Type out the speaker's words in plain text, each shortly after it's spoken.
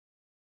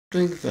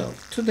Doing well.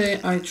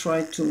 Today I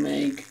tried to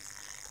make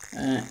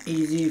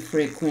easy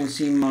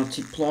frequency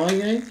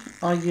multiplier.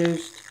 I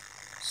used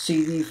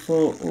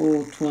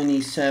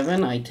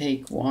CD4027. I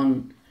take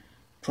one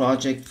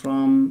project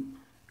from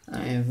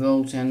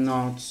volts and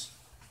knots,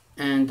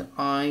 and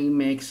I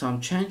make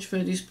some change for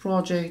this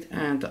project,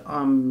 and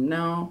I'm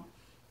now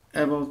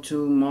able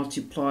to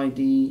multiply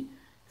the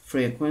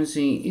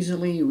frequency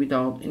easily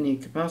without any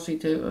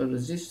capacitor or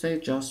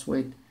resistor, just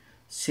with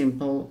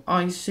simple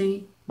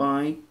IC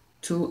by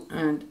 2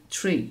 and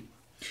 3.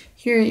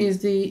 Here is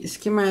the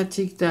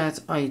schematic that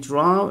I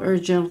draw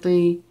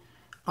urgently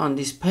on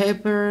this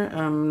paper.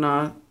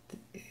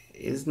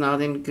 It's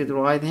not in good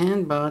right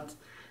hand, but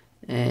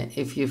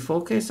if you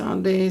focus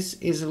on this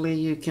easily,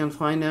 you can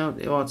find out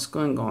what's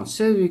going on.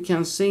 So you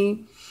can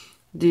see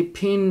the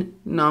pin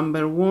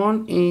number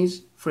 1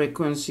 is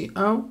frequency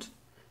out,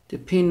 the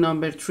pin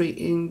number 3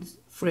 is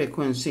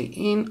frequency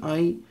in.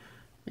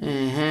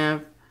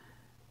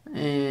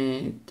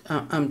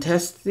 I'm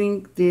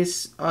testing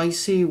this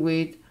IC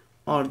with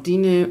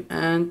Arduino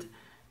and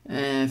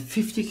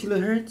 50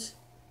 kilohertz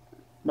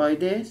by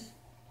this,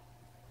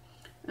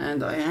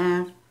 and I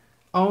have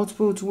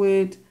output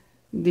with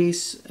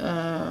this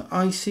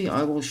IC.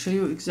 I will show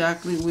you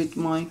exactly with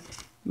my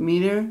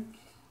meter.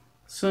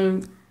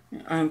 So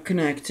I'm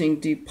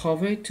connecting the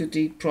power to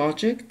the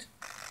project.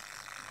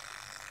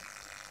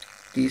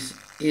 This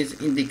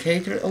is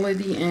indicator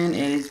LED, and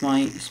it is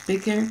my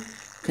speaker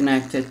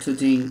connected to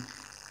the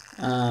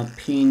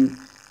pin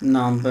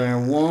number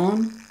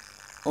 1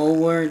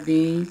 over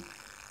the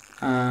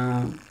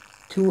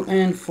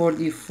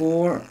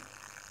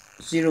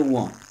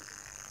 2N4401.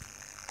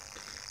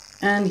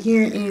 And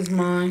here is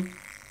my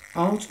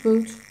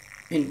output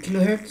in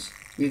kilohertz.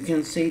 You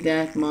can see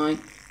that my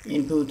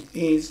input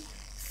is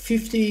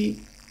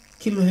 50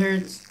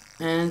 kilohertz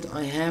and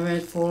I have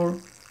it for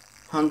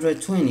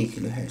 120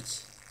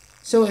 kilohertz.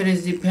 So it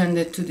is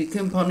dependent to the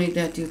company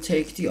that you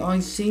take the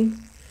IC.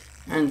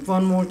 And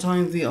one more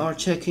time, we are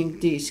checking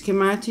the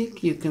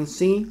schematic. You can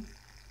see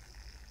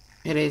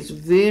it is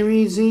very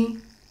easy.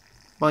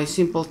 By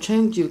simple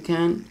change, you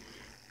can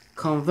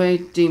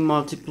convert the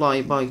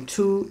multiply by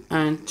 2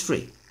 and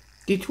 3.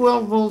 The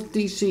 12 volt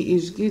DC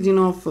is good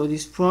enough for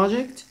this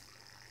project.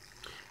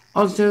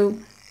 Also,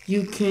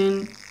 you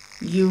can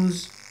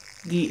use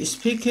the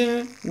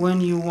speaker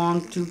when you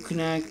want to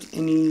connect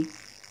any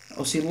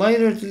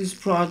oscillator to this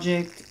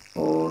project,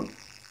 or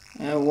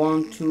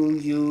want to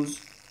use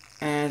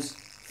as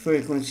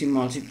frequency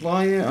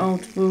multiplier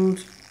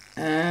output,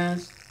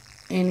 as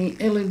any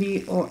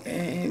LED or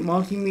a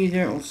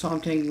multimeter or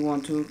something you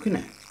want to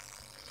connect.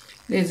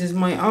 This is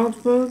my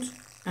output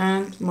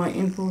and my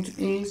input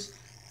is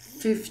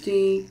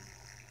 50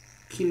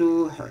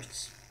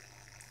 kilohertz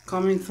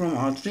coming from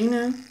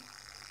Arduino,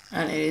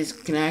 and it is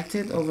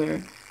connected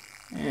over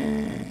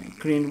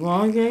green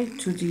wire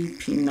to the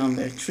pin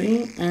number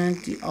 3, and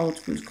the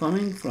output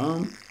coming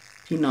from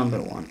pin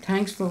number 1.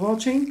 Thanks for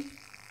watching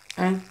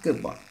and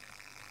goodbye.